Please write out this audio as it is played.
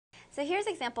So here's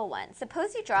example 1.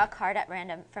 Suppose you draw a card at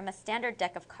random from a standard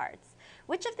deck of cards.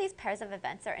 Which of these pairs of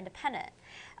events are independent?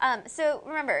 So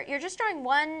remember, you're just drawing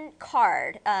one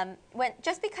card.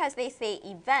 Just because they say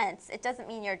events, it doesn't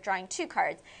mean you're drawing 2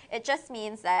 cards. It just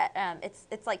means that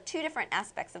it's like 2 different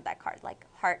aspects of that card, like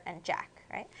heart and jack,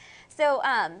 right? So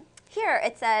here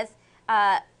it says,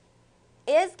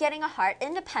 is getting a heart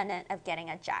independent of getting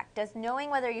a jack? Does knowing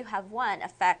whether you have one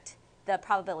affect the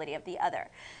probability of the other?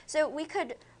 So we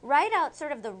could write out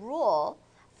sort of the rule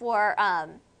for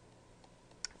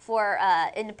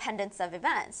independence of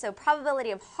events. So probability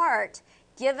of heart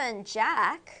given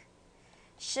jack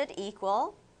should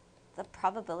equal the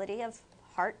probability of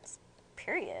hearts,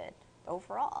 period,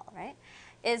 overall, right?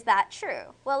 Is that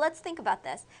true? Well, let's think about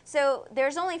this. So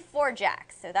there's only 4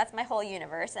 jacks, so that's my whole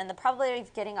universe, and the probability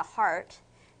of getting a heart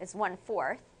is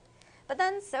 1/4. But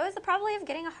then so is the probability of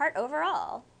getting a heart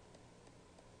overall.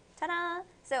 Ta-da!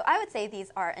 So I would say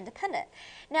these are independent.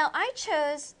 Now I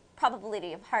chose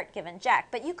probability of heart given jack,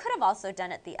 but you could have also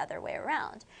done it the other way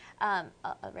around. I'll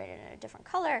write it in a different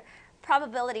color.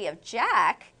 Probability of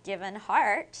jack given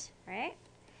heart, right?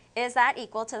 Is that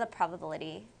equal to the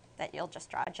probability that you'll just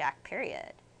draw a jack,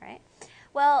 period, right?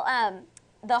 Well,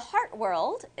 the heart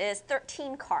world is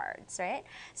 13 cards, right?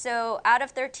 So out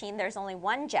of 13, there's only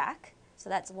 1 jack, so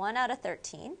that's 1 out of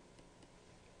 13.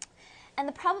 And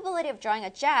the probability of drawing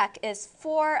a jack is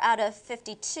 4 out of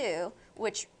 52,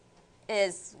 which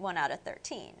is 1 out of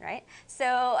 13, right?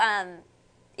 So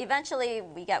eventually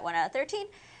we get 1 out of 13,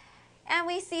 and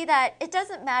we see that it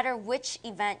doesn't matter which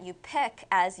event you pick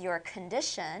as your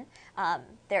condition,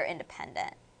 they're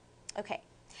independent. Okay,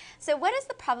 so what is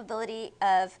the probability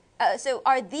of, so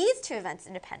are these 2 events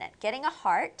independent? Getting a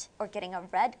heart or getting a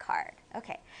red card?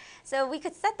 Okay, so we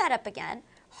could set that up again.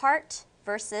 Heart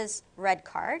versus red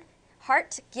card.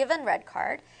 Heart given red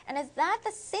card. And is that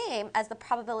the same as the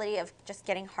probability of just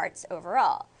getting hearts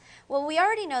overall? Well, we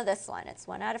already know this one. It's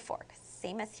 1 out of 4,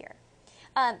 same as here.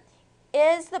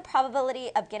 Is the probability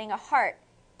of getting a heart,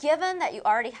 given that you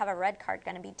already have a red card,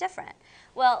 going to be different?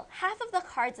 Well, half of the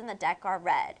cards in the deck are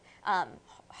red,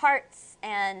 hearts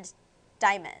and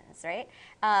diamonds, right?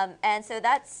 And so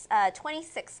that's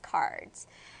 26 cards.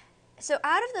 So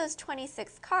out of those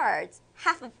 26 cards,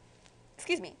 half of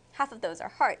those are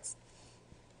hearts.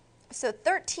 So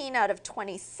 13 out of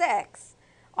 26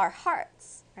 are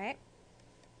hearts, right?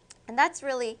 And that's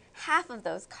really half of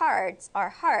those cards are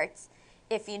hearts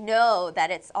if you know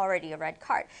that it's already a red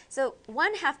card. So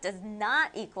 1/2 does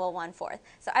not equal 1/4.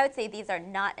 So I would say these are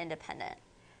not independent.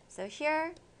 So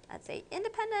here, I'd say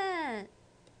independent.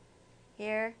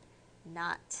 Here,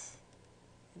 not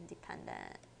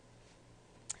independent.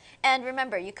 And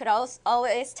remember, you could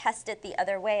always test it the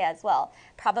other way as well.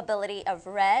 Probability of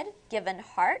red given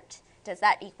heart, does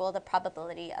that equal the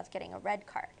probability of getting a red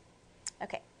card?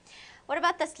 Okay, what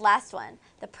about this last one?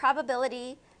 The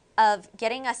probability of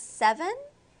getting a 7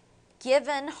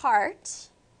 given heart,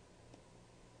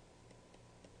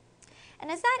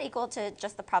 and is that equal to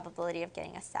just the probability of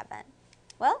getting a 7?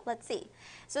 Well, let's see.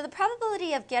 So the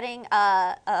probability of getting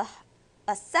a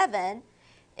 7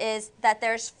 is that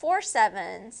there's 4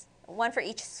 7s, 1 for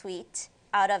each suite,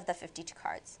 out of the 52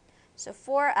 cards. So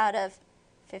 4 out of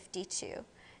 52.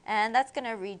 And that's going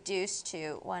to reduce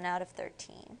to 1 out of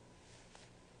 13.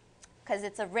 Because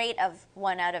it's a rate of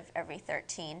 1 out of every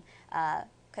 13.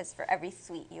 Because for every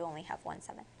suite, you only have 1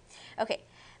 7. Okay,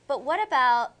 but what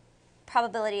about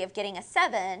probability of getting a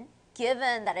 7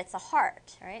 given that it's a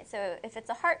heart, right? So if it's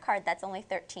a heart card, that's only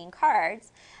 13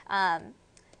 cards.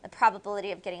 The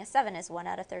probability of getting a 7 is 1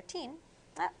 out of 13.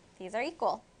 These are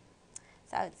equal.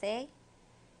 So I would say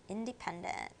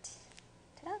independent.